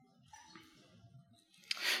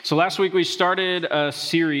So last week we started a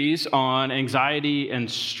series on anxiety and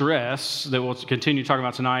stress that we'll continue talking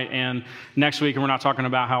about tonight and next week, and we're not talking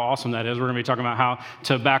about how awesome that is. We're going to be talking about how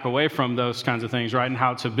to back away from those kinds of things, right? And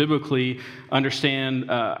how to biblically understand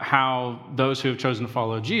how those who have chosen to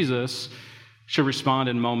follow Jesus should respond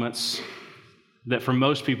in moments that for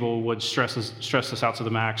most people would stress us out to the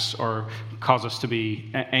max or cause us to be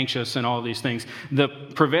anxious and all of these things. The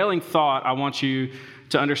prevailing thought I want you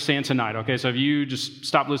to understand tonight, okay? So if you just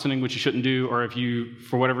stop listening, which you shouldn't do, or if you,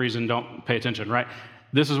 for whatever reason, don't pay attention, right?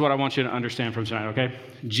 This is what I want you to understand from tonight, okay?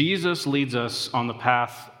 Jesus leads us on the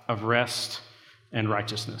path of rest and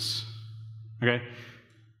righteousness, okay?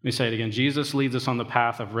 Let me say it again. Jesus leads us on the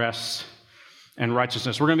path of rest and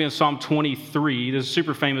righteousness. We're going to be in Psalm 23. This is a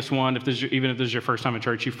super famous one. Even if this is your first time in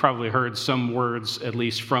church, you've probably heard some words, at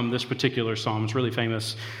least, from this particular psalm. It's really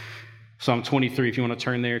famous. Psalm 23, if you want to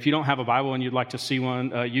turn there. If you don't have a Bible and you'd like to see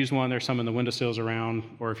one, use one. There's some in the windowsills around,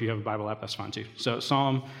 or if you have a Bible app, that's fine too. So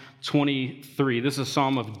Psalm 23, this is a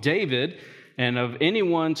psalm of David, and of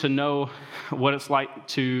anyone to know what it's like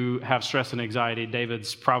to have stress and anxiety,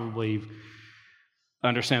 David's probably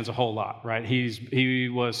understands a whole lot, right? He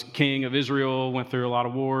was king of Israel, went through a lot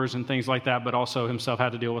of wars and things like that, but also himself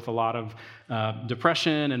had to deal with a lot of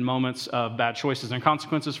depression and moments of bad choices and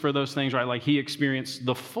consequences for those things, right? Like he experienced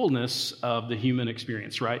the fullness of the human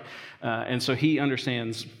experience, right? And so he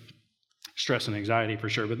understands stress and anxiety for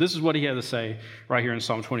sure. But this is what he had to say right here in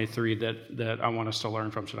Psalm 23 that I want us to learn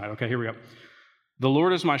from tonight. Okay, here we go. The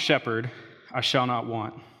Lord is my shepherd, I shall not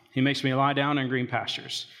want. He makes me lie down in green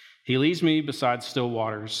pastures. He leads me beside still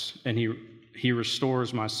waters, and he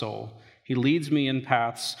restores my soul. He leads me in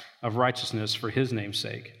paths of righteousness for his name's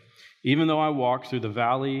sake. Even though I walk through the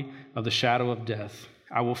valley of the shadow of death,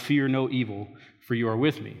 I will fear no evil, for you are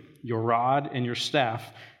with me. Your rod and your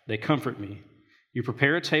staff, they comfort me. You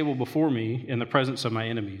prepare a table before me in the presence of my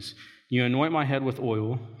enemies. You anoint my head with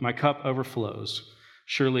oil, my cup overflows.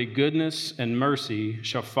 Surely goodness and mercy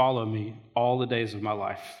shall follow me all the days of my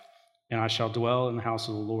life, and I shall dwell in the house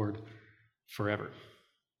of the Lord forever.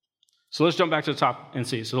 So let's jump back to the top and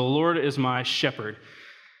see. So the Lord is my shepherd.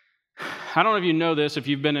 I don't know if you know this. If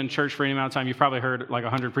you've been in church for any amount of time, you've probably heard like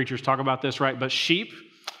 100 preachers talk about this, right? But sheep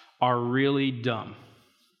are really dumb.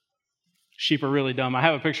 Sheep are really dumb. I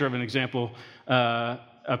have a picture of an example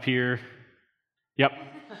up here. Yep.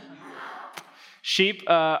 Sheep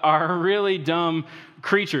are really dumb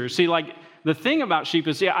creatures. See, like, the thing about sheep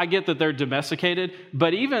is, I get that they're domesticated,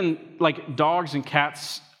 but even like dogs and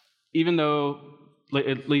cats, even though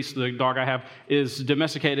at least the dog I have is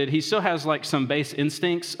domesticated, he still has like some base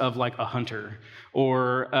instincts of like a hunter,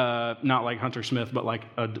 or not like Hunter Smith, but like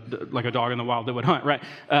a dog in the wild that would hunt, right?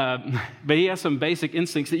 But he has some basic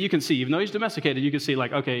instincts that you can see. Even though he's domesticated, you can see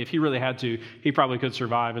like, okay, if he really had to, he probably could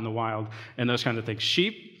survive in the wild and those kinds of things.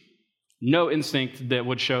 Sheep, no instinct that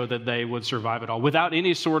would show that they would survive at all. Without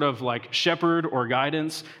any sort of like shepherd or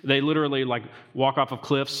guidance, they literally like walk off of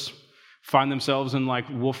cliffs, find themselves in like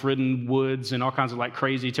wolf-ridden woods and all kinds of like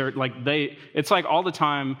crazy it's like all the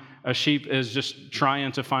time a sheep is just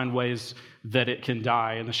trying to find ways that it can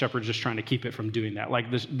die, and the shepherd's just trying to keep it from doing that.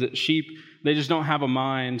 Like the sheep, they just don't have a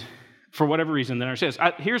mind for whatever reason that understands.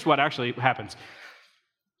 Here's what actually happens.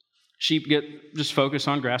 Sheep get just focused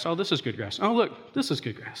on grass. Oh, this is good grass. Oh, look, this is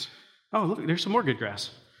good grass. Oh, look, there's some more good grass.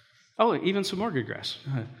 Oh, look, even some more good grass.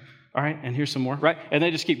 All right, and here's some more, right? And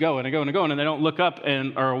they just keep going and going and going, and they don't look up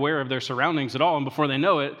and are aware of their surroundings at all. And before they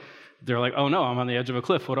know it, they're like, oh no, I'm on the edge of a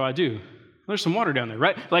cliff. What do I do? There's some water down there,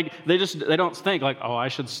 right? Like they don't think like, oh, I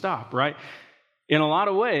should stop, right? In a lot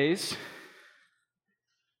of ways,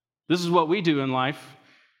 this is what we do in life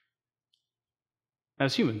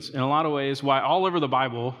as humans. In a lot of ways, why all over the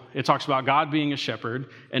Bible, it talks about God being a shepherd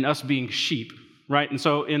and us being sheep. Right? And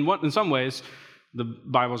so in some ways, the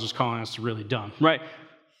Bible's just calling us really dumb, right?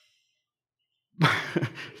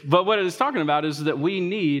 But what it is talking about is that we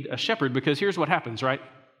need a shepherd, because here's what happens, right?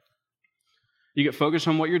 You get focused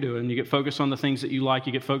on what you're doing. You get focused on the things that you like.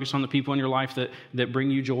 You get focused on the people in your life that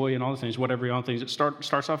bring you joy and all the things, whatever you want things. It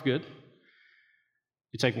starts off good.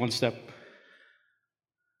 You take one step,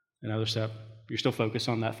 another step. You're still focused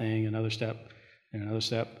on that thing, another step, and another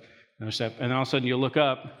step, another step. And then all of a sudden you look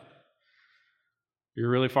up. You're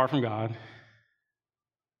really far from God.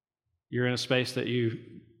 You're in a space that you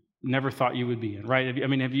never thought you would be in, right? I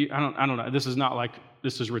don't know. This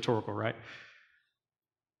is rhetorical, right?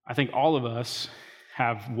 I think all of us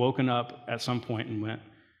have woken up at some point and went,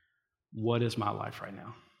 what is my life right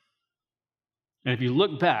now? And if you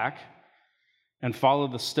look back and follow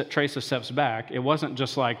the trace of steps back, it wasn't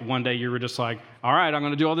just like one day you were just like, all right, I'm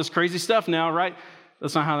going to do all this crazy stuff now, right?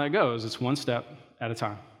 That's not how that goes. It's one step at a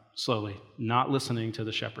time. slowly, not listening to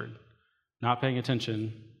the shepherd, not paying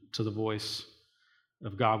attention to the voice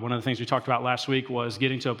of God. One of the things we talked about last week was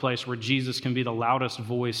getting to a place where Jesus can be the loudest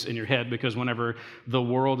voice in your head, because whenever the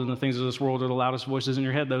world and the things of this world are the loudest voices in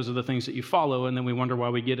your head, those are the things that you follow, and then we wonder why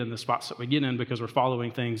we get in the spots that we get in, because we're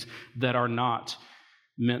following things that are not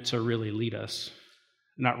meant to really lead us,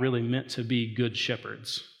 not really meant to be good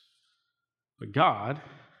shepherds. But God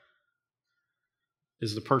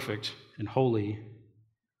is the perfect and holy,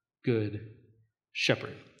 good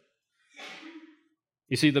shepherd.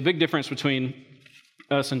 You see, the big difference between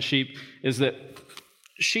us and sheep is that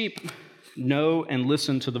sheep know and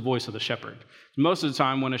listen to the voice of the shepherd. Most of the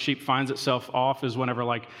time when a sheep finds itself off is whenever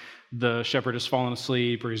like the shepherd has fallen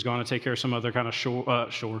asleep, or he's gone to take care of some other kind of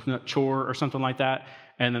chore or something like that,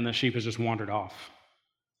 and then the sheep has just wandered off.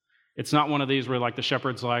 It's not one of these where like the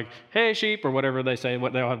shepherd's like, hey sheep, or whatever they say,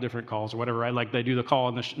 they'll have different calls or whatever, right? Like they do the call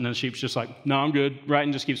and the sheep's just like, no, I'm good, right?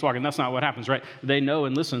 And just keeps walking. That's not what happens, right? They know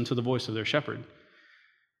and listen to the voice of their shepherd.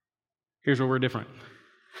 Here's where we're different.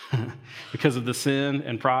 Because of the sin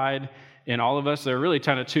and pride in all of us, there are really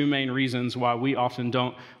kind of two main reasons why we often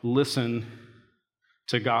don't listen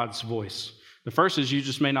to God's voice. The first is you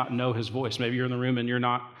just may not know his voice. Maybe you're in the room and you're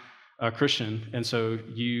not a Christian, and so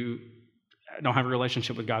you don't have a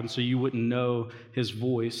relationship with God, and so you wouldn't know his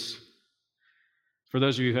voice. For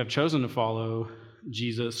those of you who have chosen to follow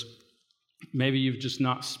Jesus, maybe you've just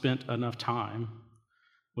not spent enough time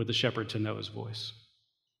with the shepherd to know his voice.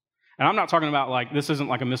 And I'm not talking about like, this isn't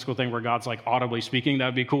like a mystical thing where God's like audibly speaking. That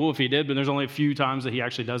would be cool if he did, but there's only a few times that he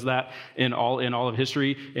actually does that in all of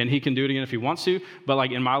history, and he can do it again if he wants to. But like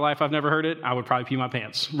in my life, I've never heard it. I would probably pee my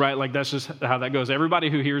pants, right? Like that's just how that goes. Everybody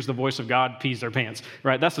who hears the voice of God pees their pants,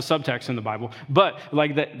 right? That's the subtext in the Bible. But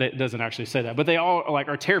like that doesn't actually say that. But they all like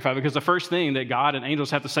are terrified, because the first thing that God and angels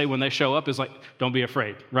have to say when they show up is like, don't be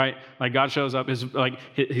afraid, right? Like God shows up, is like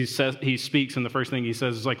he speaks, and the first thing he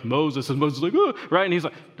says is like Moses, and Moses is like, oh, right? And he's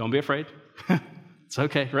like, don't be afraid. It's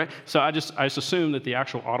okay, right? So I just assume that the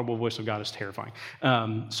actual audible voice of God is terrifying.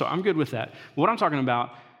 So I'm good with that. What I'm talking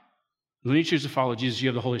about, when you choose to follow Jesus, you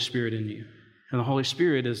have the Holy Spirit in you. And the Holy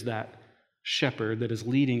Spirit is that shepherd that is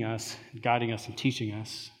leading us, guiding us, and teaching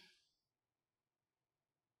us.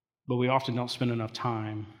 But we often don't spend enough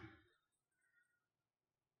time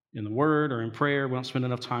in the Word or in prayer. We don't spend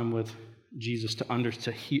enough time with Jesus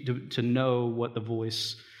to know what the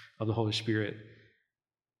voice of the Holy Spirit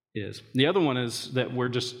is. The other one is that we're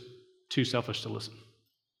just too selfish to listen.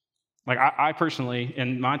 Like I personally,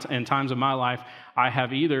 in times of my life, I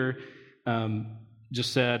have either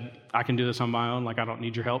just said, I can do this on my own, like I don't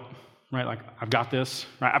need your help, right? Like I've got this,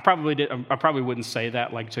 right? I probably wouldn't say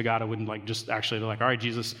that like to God. I wouldn't like just actually like, all right,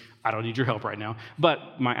 Jesus, I don't need your help right now.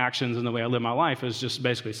 But my actions and the way I live my life is just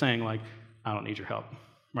basically saying like, I don't need your help,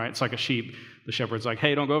 right? It's like a sheep. The shepherd's like,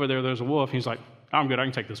 hey, don't go over there. There's a wolf. He's like, I'm good. I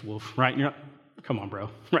can take this wolf, right? And you're like, come on, bro,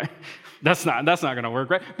 right? That's not going to work,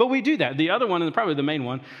 right? But we do that. The other one, and probably the main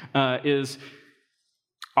one, is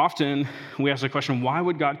often we ask the question, why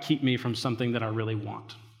would God keep me from something that I really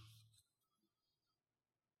want?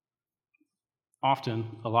 Often,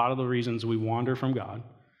 a lot of the reasons we wander from God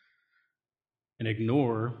and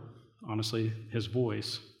ignore, honestly, his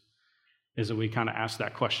voice is that we kind of ask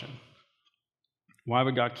that question. Why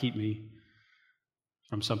would God keep me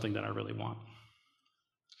from something that I really want?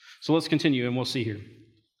 So let's continue, and we'll see here.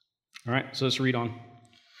 All right, so let's read on.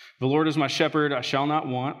 The Lord is my shepherd, I shall not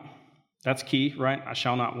want. That's key, right? I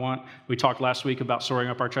shall not want. We talked last week about storing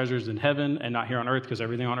up our treasures in heaven and not here on earth, because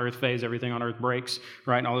everything on earth fades, everything on earth breaks,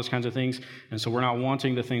 right? And all those kinds of things. And so we're not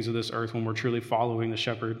wanting the things of this earth when we're truly following the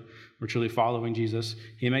shepherd. We're truly following Jesus.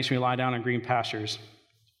 He makes me lie down in green pastures.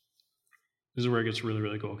 This is where it gets really,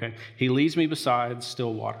 really cool, okay? He leads me beside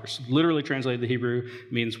still waters. Literally translated, the Hebrew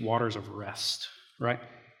means waters of rest, right?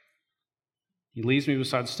 He leads me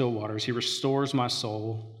beside still waters. He restores my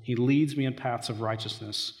soul. He leads me in paths of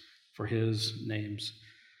righteousness for his name's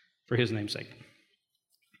sake.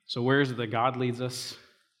 So where is it that God leads us?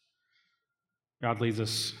 God leads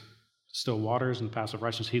us to still waters and the paths of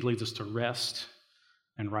righteousness. He leads us to rest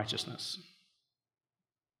and righteousness.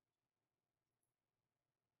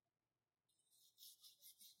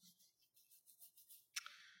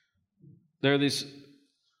 There are these,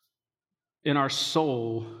 in our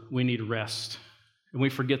soul, we need rest, and we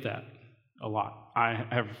forget that a lot. I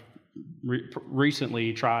have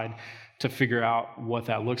recently tried to figure out what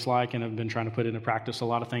that looks like, and have been trying to put into practice a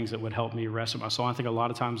lot of things that would help me rest in my soul. I think a lot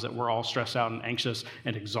of times that we're all stressed out and anxious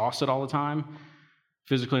and exhausted all the time,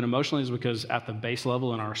 physically and emotionally, is because at the base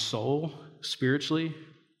level in our soul, spiritually,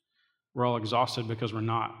 we're all exhausted because we're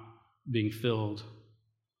not being filled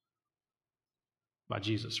by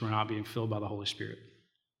Jesus. We're not being filled by the Holy Spirit.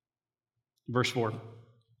 Verse 4.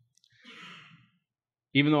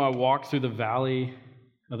 Even though I walk through the valley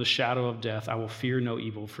of the shadow of death, I will fear no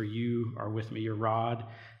evil, for you are with me. Your rod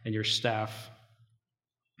and your staff,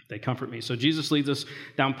 they comfort me. So Jesus leads us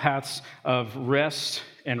down paths of rest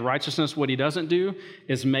and righteousness. What he doesn't do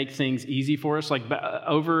is make things easy for us. Like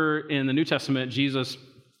over in the New Testament, Jesus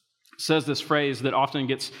says this phrase that often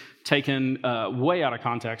gets taken way out of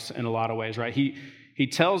context in a lot of ways, right? He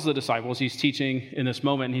tells the disciples, he's teaching in this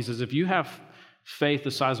moment, and he says, if you have faith the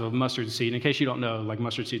size of a mustard seed, in case you don't know, like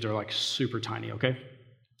mustard seeds are like super tiny, okay?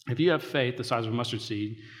 If you have faith the size of a mustard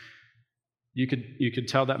seed, you could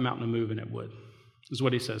tell that mountain to move and it would. This is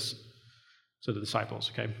what he says to the disciples,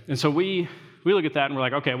 okay? And so we look at that and we're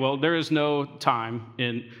like, okay, well, there is no time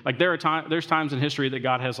there's times in history that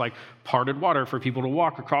God has like parted water for people to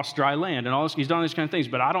walk across dry land and all this. He's done these kind of things,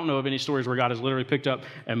 but I don't know of any stories where God has literally picked up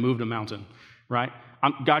and moved a mountain, right?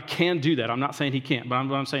 God can do that. I'm not saying he can't, but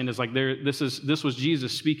what I'm saying is like this was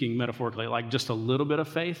Jesus speaking metaphorically. Like just a little bit of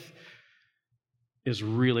faith is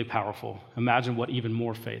really powerful. Imagine what even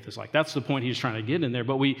more faith is like. That's the point he's trying to get in there.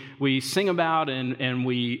 But we sing about and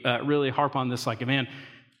we really harp on this like, man,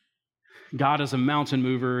 God is a mountain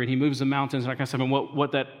mover and he moves the mountains and that kind of stuff. And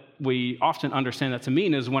what that we often understand that to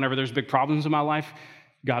mean is whenever there's big problems in my life,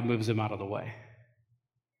 God moves them out of the way.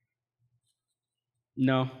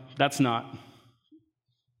 No, that's not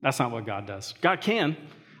what God does. God can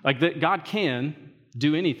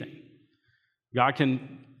do anything. God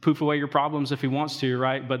can poof away your problems if he wants to,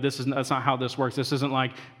 right? But that's not how this works. This isn't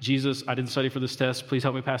like, Jesus, I didn't study for this test. Please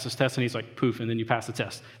help me pass this test. And he's like, poof, and then you pass the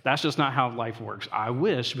test. That's just not how life works. I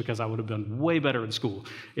wish, because I would have been way better in school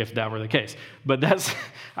if that were the case. But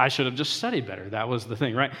I should have just studied better. That was the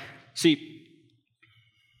thing, right? See,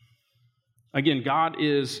 again, God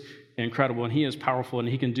is incredible and he is powerful and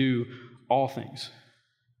he can do all things.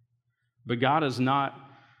 But God is not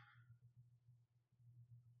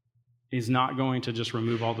going to just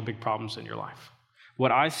remove all the big problems in your life.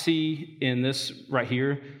 What I see in this right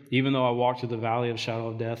here, even though I walk through the valley of the shadow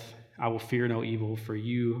of death, I will fear no evil, for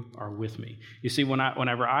you are with me. You see,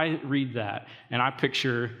 whenever I read that and I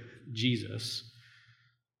picture Jesus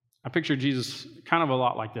kind of a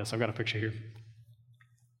lot like this. I've got a picture here.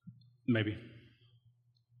 Maybe.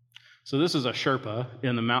 So this is a Sherpa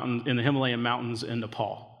in the Himalayan mountains in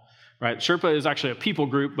Nepal. Right? Sherpa is actually a people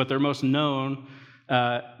group, but they're most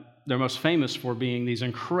famous for being these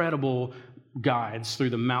incredible guides through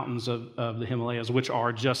the mountains of the Himalayas, which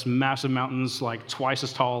are just massive mountains, like twice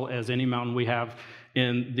as tall as any mountain we have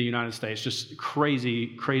in the United States. Just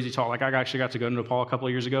crazy, crazy tall. Like I actually got to go to Nepal a couple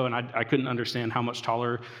of years ago, and I couldn't understand how much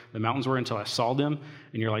taller the mountains were until I saw them.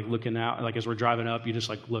 And you're like looking out, like as we're driving up, you just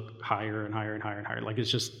like look higher and higher and higher and higher. Like it's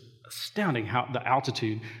just astounding how the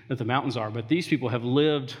altitude that the mountains are. But these people have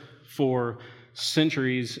lived for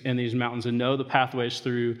centuries in these mountains and know the pathways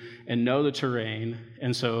through and know the terrain.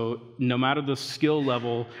 And so no matter the skill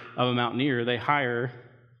level of a mountaineer, they hire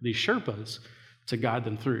these Sherpas to guide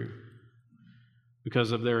them through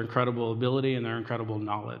because of their incredible ability and their incredible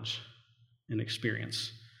knowledge and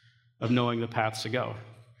experience of knowing the paths to go.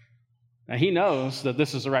 Now, he knows that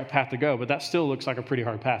this is the right path to go, but that still looks like a pretty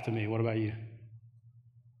hard path to me. What about you?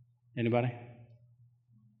 Anybody?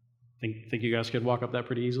 Think you guys could walk up that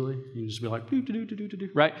pretty easily? You can just be like, do,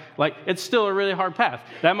 right? Like, it's still a really hard path.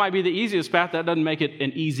 That might be the easiest path. That doesn't make it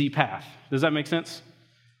an easy path. Does that make sense?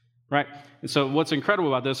 Right? And so what's incredible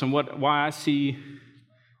about this and why I see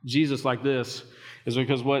Jesus like this is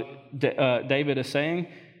because what David is saying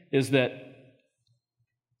is that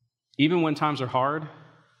even when times are hard,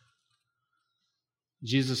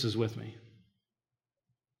 Jesus is with me.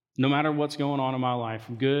 No matter what's going on in my life,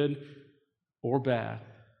 good or bad,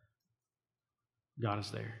 God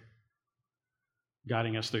is there,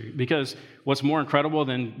 guiding us through. Because what's more incredible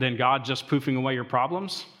than God just poofing away your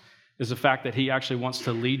problems is the fact that he actually wants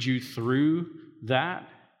to lead you through that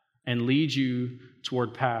and lead you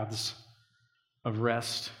toward paths of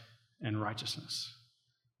rest and righteousness.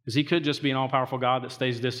 Because he could just be an all-powerful God that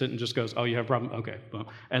stays distant and just goes, oh, you have a problem? Okay. Well,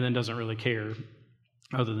 and then doesn't really care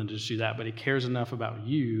other than to just do that. But he cares enough about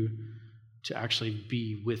you to actually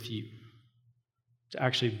be with you, to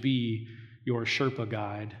actually be your Sherpa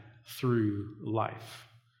guide through life,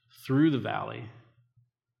 through the valley,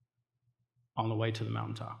 on the way to the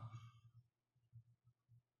mountaintop.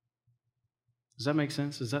 Does that make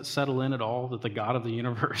sense? Does that settle in at all that the God of the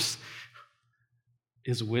universe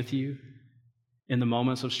is with you in the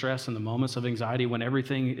moments of stress, in the moments of anxiety, when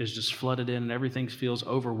everything is just flooded in and everything feels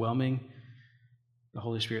overwhelming? The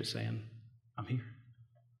Holy Spirit's saying, I'm here.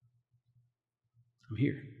 I'm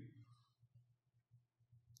here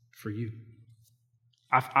for you.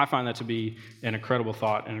 I find that to be an incredible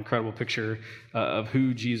thought, an incredible picture of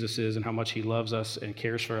who Jesus is and how much he loves us and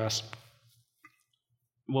cares for us.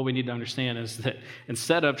 What we need to understand is that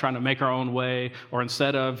instead of trying to make our own way, or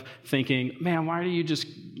instead of thinking, man, why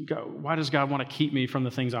does God want to keep me from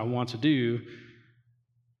the things I want to do?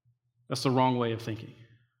 That's the wrong way of thinking.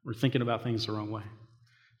 We're thinking about things the wrong way.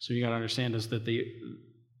 So you got to understand is that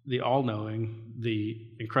the all-knowing, the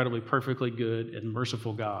incredibly perfectly good and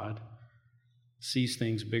merciful God sees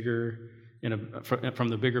things bigger from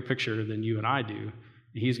the bigger picture than you and I do.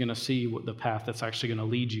 He's going to see what the path that's actually going to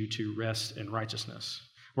lead you to rest and righteousness.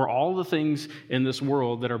 Where all the things in this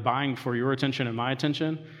world that are vying for your attention and my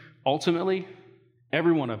attention, ultimately,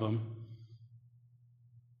 every one of them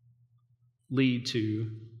lead to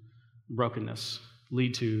brokenness,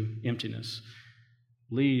 lead to emptiness,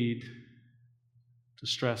 lead to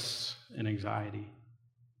stress and anxiety,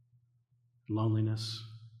 loneliness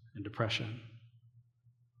and depression.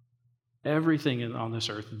 Everything on this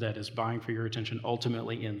earth that is vying for your attention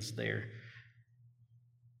ultimately ends there.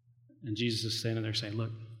 And Jesus is standing there saying, look,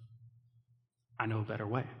 I know a better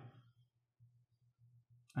way.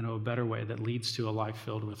 I know a better way that leads to a life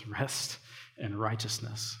filled with rest and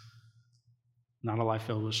righteousness. Not a life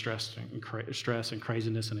filled with stress and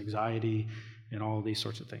craziness and anxiety and all of these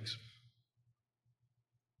sorts of things.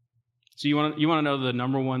 So you want to know the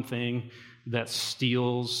number one thing that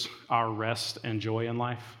steals our rest and joy in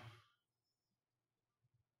life?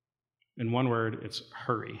 In one word, it's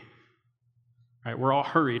hurry. Right? We're all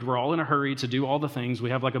hurried. We're all in a hurry to do all the things. We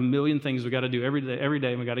have like a million things we got to do every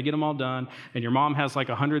day, and we got to get them all done. And your mom has like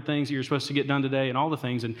 100 things that you're supposed to get done today and all the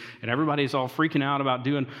things, and everybody's all freaking out about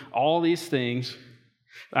doing all these things.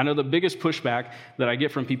 I know the biggest pushback that I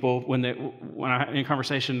get from people when I'm in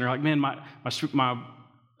conversation, they're like, man, my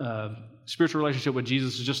spiritual relationship with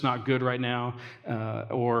Jesus is just not good right now,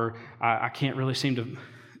 or I can't really seem to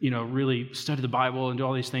really study the Bible and do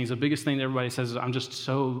all these things. The biggest thing that everybody says is, I'm just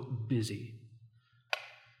so busy.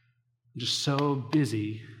 I'm just so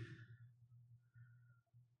busy,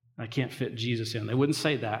 I can't fit Jesus in. They wouldn't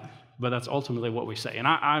say that, but that's ultimately what we say. And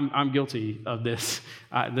I'm guilty of this.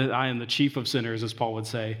 I am the chief of sinners, as Paul would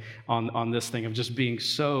say, on this thing of just being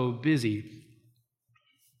so busy.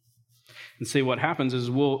 And see, what happens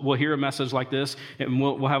is we'll hear a message like this, and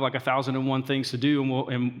we'll have like 1,001 things to do,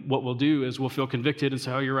 and what we'll do is we'll feel convicted and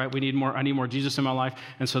say, oh, you're right, I need more Jesus in my life.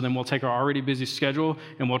 And so then we'll take our already busy schedule,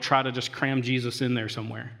 and we'll try to just cram Jesus in there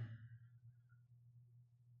somewhere.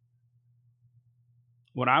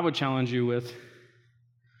 What I would challenge you with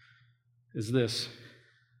is this.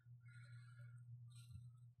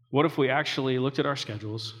 What if we actually looked at our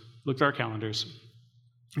schedules, looked at our calendars,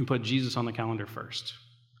 and put Jesus on the calendar first,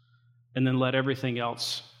 and then let everything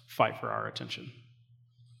else fight for our attention?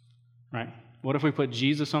 Right? What if we put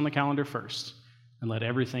Jesus on the calendar first and let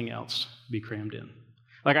everything else be crammed in?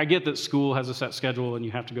 Like, I get that school has a set schedule and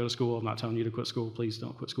you have to go to school. I'm not telling you to quit school. Please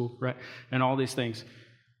don't quit school, right? And all these things.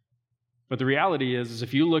 But the reality is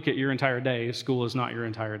if you look at your entire day, school is not your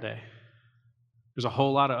entire day. There's a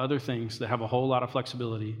whole lot of other things that have a whole lot of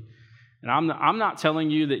flexibility. And I'm not telling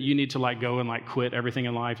you that you need to like go and like quit everything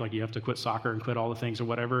in life, like you have to quit soccer and quit all the things or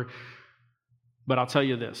whatever. But I'll tell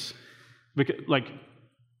you this, because like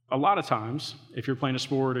a lot of times, if you're playing a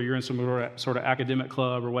sport or you're in some sort of academic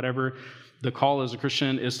club or whatever, the call as a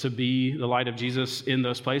Christian is to be the light of Jesus in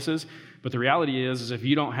those places. But the reality is if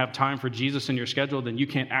you don't have time for Jesus in your schedule, then you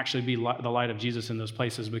can't actually be the light of Jesus in those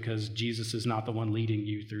places because Jesus is not the one leading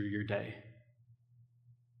you through your day.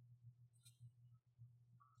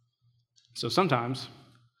 So sometimes,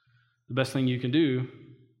 the best thing you can do,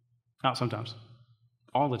 not sometimes,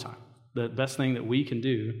 all the time, the best thing that we can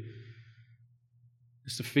do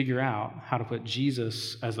is to figure out how to put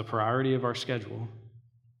Jesus as the priority of our schedule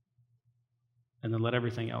and then let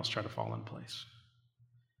everything else try to fall in place.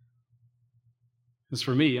 It's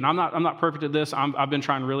for me, and I'm not perfect at this. I've been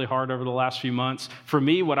trying really hard over the last few months. For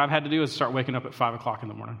me, what I've had to do is start waking up at 5 o'clock in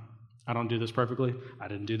the morning. I don't do this perfectly. I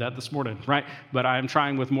didn't do that this morning, right? But I am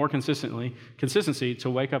trying with more consistency to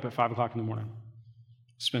wake up at 5 o'clock in the morning,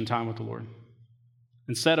 spend time with the Lord.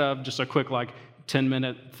 Instead of just a quick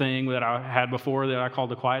 10-minute thing that I had before that I called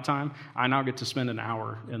the quiet time, I now get to spend an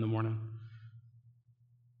hour in the morning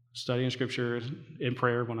studying Scripture, in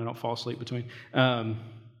prayer when I don't fall asleep between.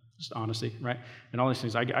 Just honesty, right? And all these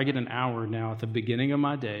things. I get an hour now at the beginning of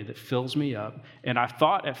my day that fills me up. And I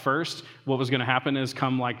thought at first what was going to happen is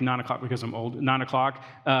come 9 o'clock, because I'm old, 9 o'clock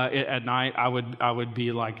at night, I would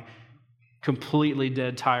be completely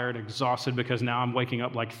dead tired, exhausted, because now I'm waking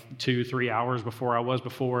up 2-3 hours before I was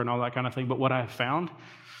before and all that kind of thing. But what I have found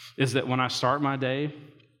is that when I start my day,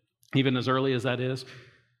 even as early as that is,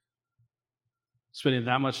 spending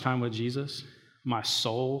that much time with Jesus, my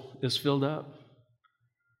soul is filled up.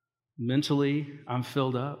 Mentally, I'm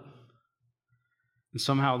filled up. And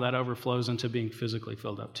somehow that overflows into being physically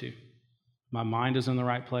filled up too. My mind is in the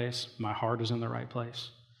right place. My heart is in the right place.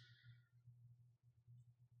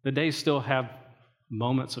 The days still have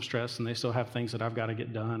moments of stress, and they still have things that I've got to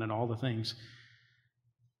get done and all the things.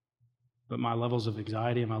 But my levels of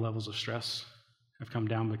anxiety and my levels of stress have come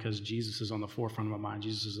down because Jesus is on the forefront of my mind.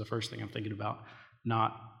 Jesus is the first thing I'm thinking about,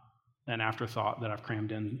 not an afterthought that I've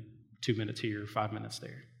crammed in 2 minutes here, 5 minutes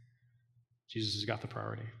there. Jesus has got the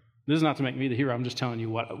priority. This is not to make me the hero. I'm just telling you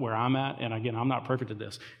where I'm at. And again, I'm not perfect at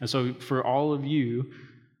this. And so for all of you,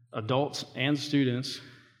 adults and students,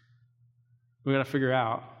 we got to figure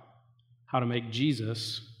out how to make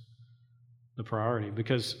Jesus the priority.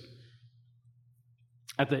 Because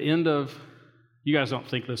at the end of, you guys don't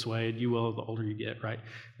think this way, you will the older you get, right?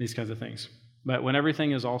 These kinds of things. But when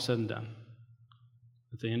everything is all said and done,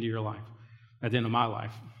 at the end of your life, at the end of my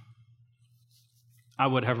life, I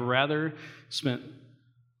would have rather spent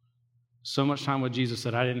so much time with Jesus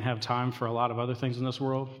that I didn't have time for a lot of other things in this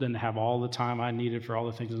world than to have all the time I needed for all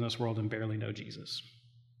the things in this world and barely know Jesus.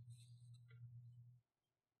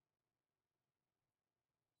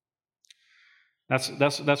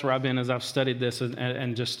 That's where I've been as I've studied this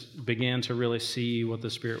and just began to really see what the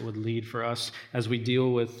Spirit would lead for us as we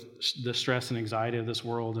deal with the stress and anxiety of this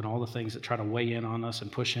world and all the things that try to weigh in on us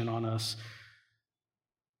and push in on us.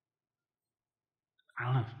 I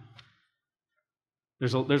don't know.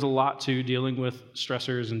 There's a lot to dealing with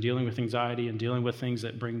stressors and dealing with anxiety and dealing with things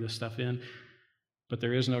that bring this stuff in, but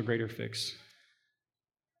there is no greater fix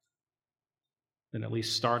than at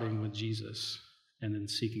least starting with Jesus and then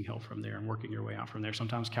seeking help from there and working your way out from there.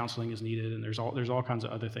 Sometimes counseling is needed, and there's all kinds of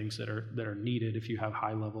other things that are needed if you have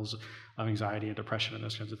high levels of anxiety and depression and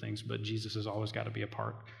those kinds of things, but Jesus has always got to be a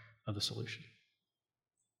part of the solution.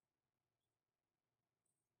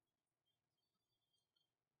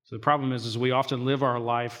 So the problem is we often live our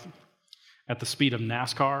life at the speed of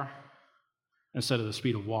NASCAR instead of the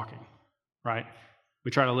speed of walking, right?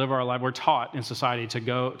 We try to live our life. We're taught in society to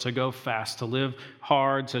go fast, to live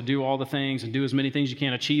hard, to do all the things and do as many things you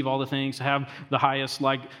can, achieve all the things, to have the highest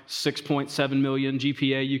 6.7 million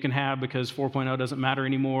GPA you can have because 4.0 doesn't matter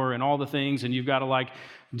anymore and all the things, and you've got to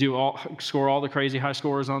score all the crazy high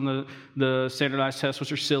scores on the standardized tests,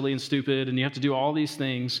 which are silly and stupid, and you have to do all these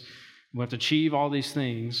things. We have to achieve all these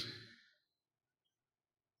things,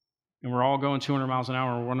 and we're all going 200 miles an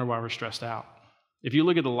hour and we wonder why we're stressed out. If you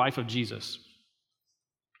look at the life of Jesus,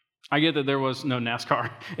 I get that there was no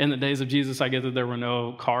NASCAR in the days of Jesus. I get that there were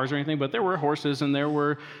no cars or anything, but there were horses and there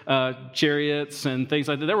were chariots and things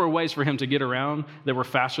like that. There were ways for him to get around that were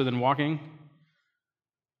faster than walking.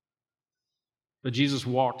 But Jesus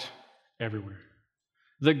walked everywhere.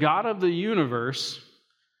 The God of the universe,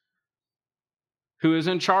 who is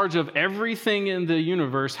in charge of everything in the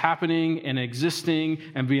universe happening and existing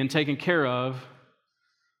and being taken care of,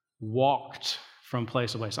 walked from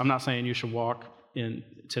place to place. I'm not saying you should walk in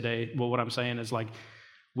today. Well, what I'm saying is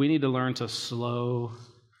we need to learn to slow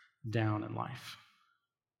down in life.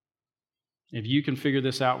 If you can figure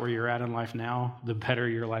this out where you're at in life now, the better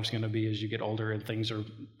your life's going to be as you get older and things are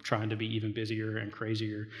trying to be even busier and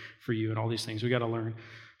crazier for you and all these things. We got to learn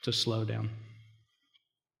to slow down.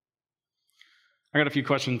 I got a few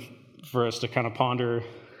questions for us to kind of ponder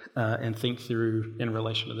and think through in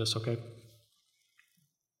relation to this, okay?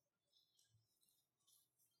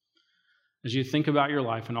 As you think about your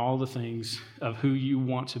life and all the things of who you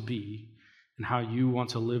want to be and how you want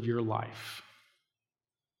to live your life,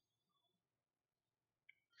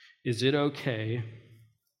 is it okay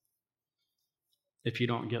if you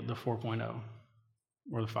don't get the 4.0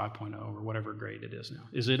 or the 5.0 or whatever grade it is now?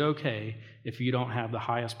 Is it okay if you don't have the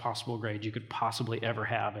highest possible grade you could possibly ever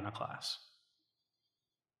have in a class?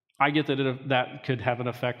 I get that that could have an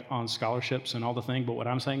effect on scholarships and all the thing, but what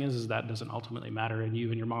I'm saying is that doesn't ultimately matter, and you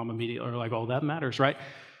and your mom immediately are like, oh, that matters, right?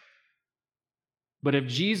 But if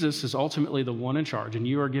Jesus is ultimately the one in charge, and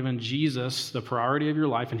you are given Jesus the priority of your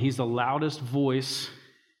life, and he's the loudest voice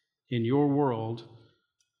in your world,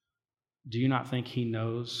 do you not think he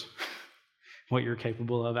knows what you're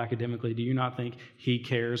capable of academically? Do you not think he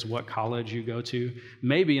cares what college you go to?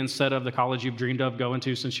 Maybe instead of the college you've dreamed of going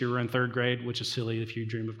to since you were in third grade, which is silly if you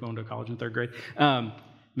dream of going to college in third grade.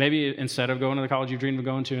 Maybe instead of going to the college you dreamed of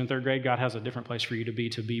going to in third grade, God has a different place for you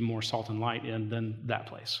to be more salt and light in than that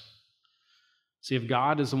place. See, if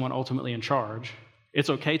God is the one ultimately in charge, it's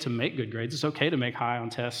okay to make good grades. It's okay to make high on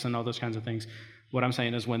tests and all those kinds of things. What I'm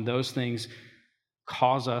saying is when those things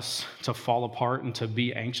cause us to fall apart and to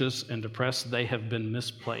be anxious and depressed, they have been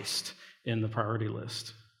misplaced in the priority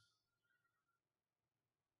list.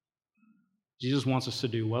 Jesus wants us to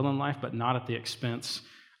do well in life, but not at the expense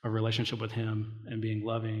of relationship with him and being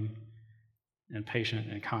loving and patient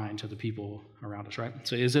and kind to the people around us, right?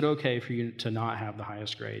 So is it okay for you to not have the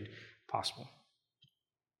highest grade possible?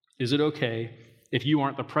 Is it okay if you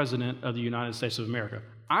aren't the president of the United States of America?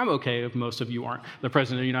 I'm okay if most of you aren't the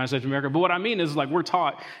president of the United States of America. But what I mean is, like, we're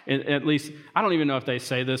taught, at least, I don't even know if they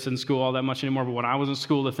say this in school all that much anymore, but when I was in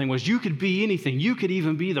school, the thing was, you could be anything. You could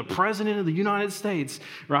even be the president of the United States,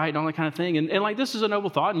 right? And all that kind of thing. And like, this is a noble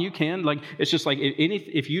thought, and you can. Like, it's just like,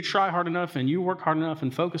 if you try hard enough and you work hard enough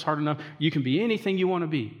and focus hard enough, you can be anything you want to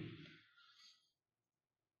be.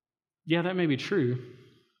 Yeah, that may be true.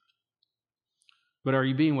 But are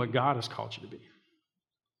you being what God has called you to be?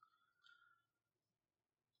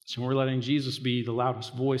 So we're letting Jesus be the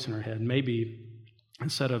loudest voice in our head. Maybe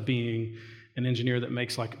instead of being an engineer that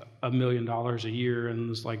makes like $1 million a year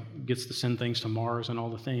and is like gets to send things to Mars and all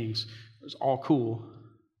the things, it's all cool.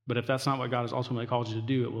 But if that's not what God has ultimately called you to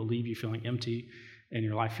do, it will leave you feeling empty and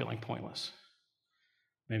your life feeling pointless.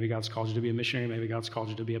 Maybe God's called you to be a missionary. Maybe God's called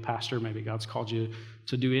you to be a pastor. Maybe God's called you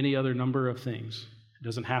to do any other number of things. It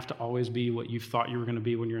doesn't have to always be what you thought you were going to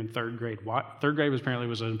be when you're in third grade. Third grade apparently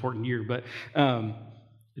was an important year, but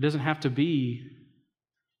it doesn't have to be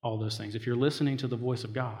all those things. If you're listening to the voice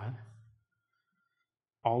of God,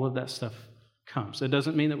 all of that stuff comes. It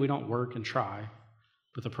doesn't mean that we don't work and try,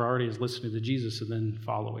 but the priority is listening to Jesus and then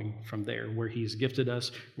following from there, where he's gifted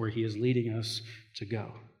us, where he is leading us to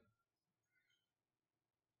go.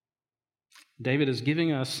 David is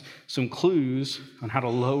giving us some clues on how to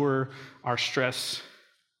lower our stress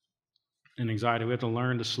and anxiety. We have to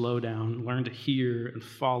learn to slow down, learn to hear and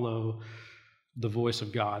follow the voice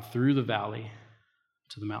of God through the valley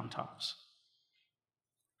to the mountaintops.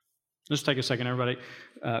 Let's take a second, everybody.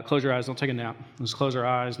 Close your eyes. Don't take a nap. Let's close our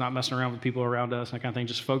eyes, not messing around with people around us, and that kind of thing,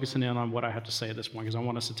 just focusing in on what I have to say at this point, because I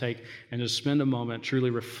want us to take and just spend a moment truly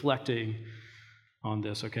reflecting on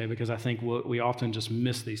this, okay? Because I think we often just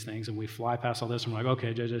miss these things, and we fly past all this, and we're like,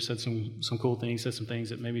 okay, JJ said some cool things, said some things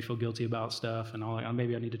that made me feel guilty about stuff, and all that.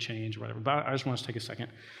 Maybe I need to change or whatever. But I just want us to take a second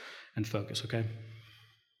and focus, okay?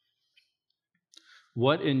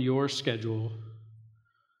 What in your schedule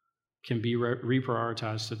can be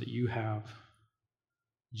reprioritized so that you have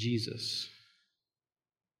Jesus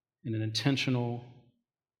in an intentional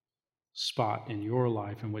spot in your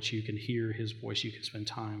life in which you can hear his voice, you can spend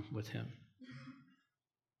time with him?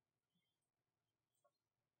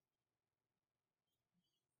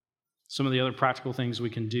 Some of the other practical things we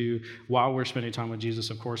can do while we're spending time with Jesus,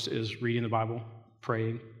 of course, is reading the Bible,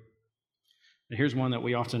 praying. And here's one that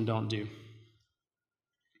we often don't do.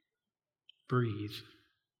 Breathe.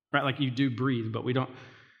 Right? Like, you do breathe, but we don't,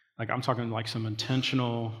 like, I'm talking like some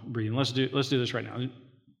intentional breathing. Let's do this right now.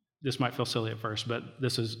 This might feel silly at first, but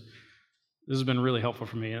this has been really helpful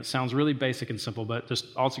for me. It sounds really basic and simple, but just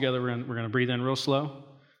all together, we're going to breathe in real slow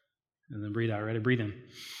and then breathe out. Ready? Breathe in.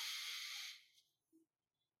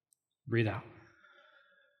 Breathe out.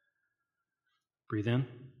 Breathe in.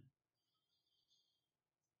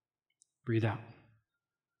 Breathe out.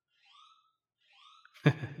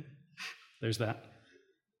 There's that.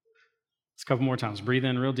 Let's a couple more times. Breathe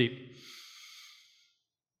in real deep.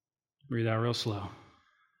 Breathe out real slow.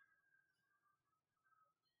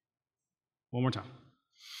 One more time.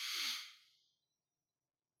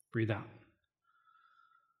 Breathe out.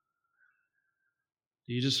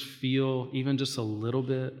 Do you just feel, even just a little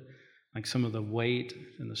bit, like some of the weight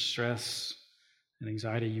and the stress and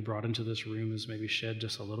anxiety you brought into this room is maybe shed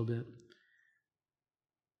just a little bit?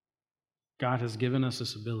 God has given us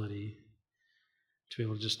this ability to be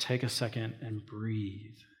able to just take a second and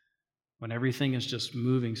breathe. When everything is just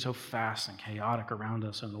moving so fast and chaotic around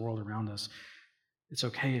us and the world around us, it's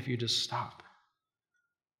okay if you just stop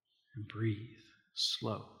and breathe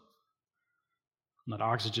slow. Let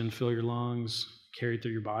oxygen fill your lungs, carry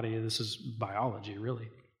through your body. This is biology, really.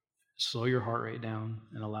 Slow your heart rate down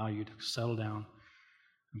and allow you to settle down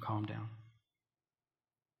and calm down.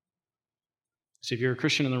 See, if you're a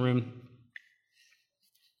Christian in the room,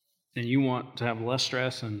 and you want to have less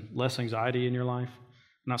stress and less anxiety in your life,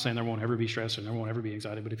 I'm not saying there won't ever be stress or there won't ever be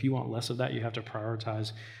anxiety, but if you want less of that, you have to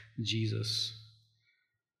prioritize Jesus.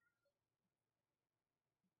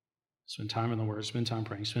 Spend time in the Word, spend time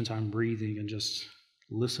praying, spend time breathing and just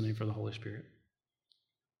listening for the Holy Spirit.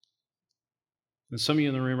 And some of you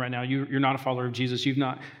in the room right now, you're not a follower of Jesus.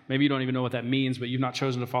 Maybe you don't even know what that means, but you've not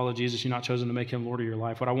chosen to follow Jesus. You've not chosen to make him Lord of your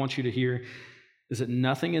life. What I want you to hear is that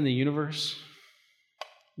nothing in the universe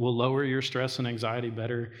will lower your stress and anxiety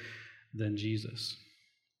better than Jesus.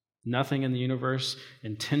 Nothing in the universe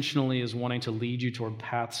intentionally is wanting to lead you toward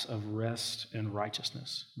paths of rest and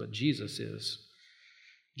righteousness, but Jesus is.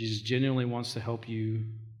 Jesus genuinely wants to help you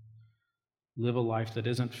live a life that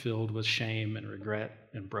isn't filled with shame and regret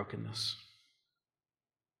and brokenness.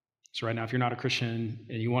 So right now, if you're not a Christian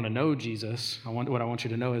and you want to know Jesus, what I want you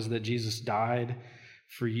to know is that Jesus died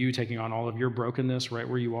for you, taking on all of your brokenness right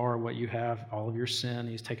where you are, what you have, all of your sin.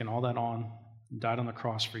 He's taken all that on, died on the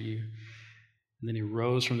cross for you. And then he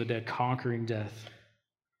rose from the dead, conquering death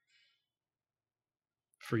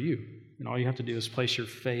for you. And all you have to do is place your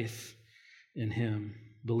faith in him,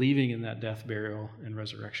 believing in that death, burial, and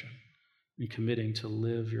resurrection, and committing to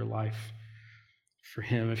live your life for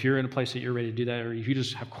him. If you're in a place that you're ready to do that, or if you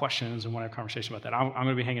just have questions and want to have a conversation about that, I'm going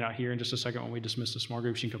to be hanging out here in just a second when we dismiss the small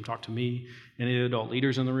groups. You can come talk to me. Any of the adult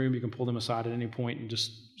leaders in the room, you can pull them aside at any point and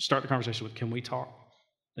just start the conversation with, can we talk?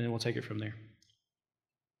 And then we'll take it from there.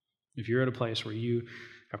 If you're at a place where you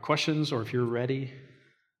have questions, or if you're ready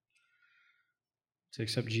to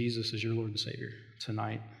accept Jesus as your Lord and Savior,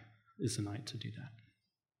 tonight is the night to do that.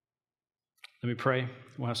 Let me pray.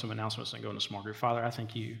 We'll have some announcements and go into small group. Father, I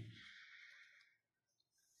thank you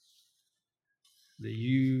that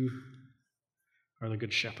you are the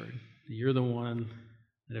good shepherd. You're the one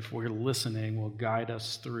that, if we're listening, will guide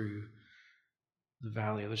us through the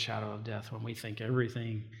valley of the shadow of death. When we think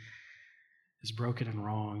everything is broken and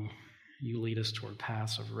wrong, you lead us toward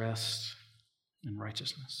paths of rest and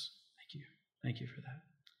righteousness. Thank you. Thank you for that.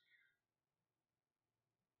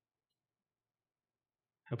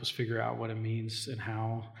 Help us figure out what it means and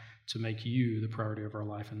how to make you the priority of our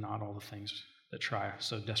life and not all the things that try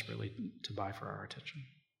so desperately to vie for our attention.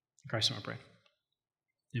 In Christ's name I pray.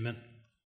 Amen.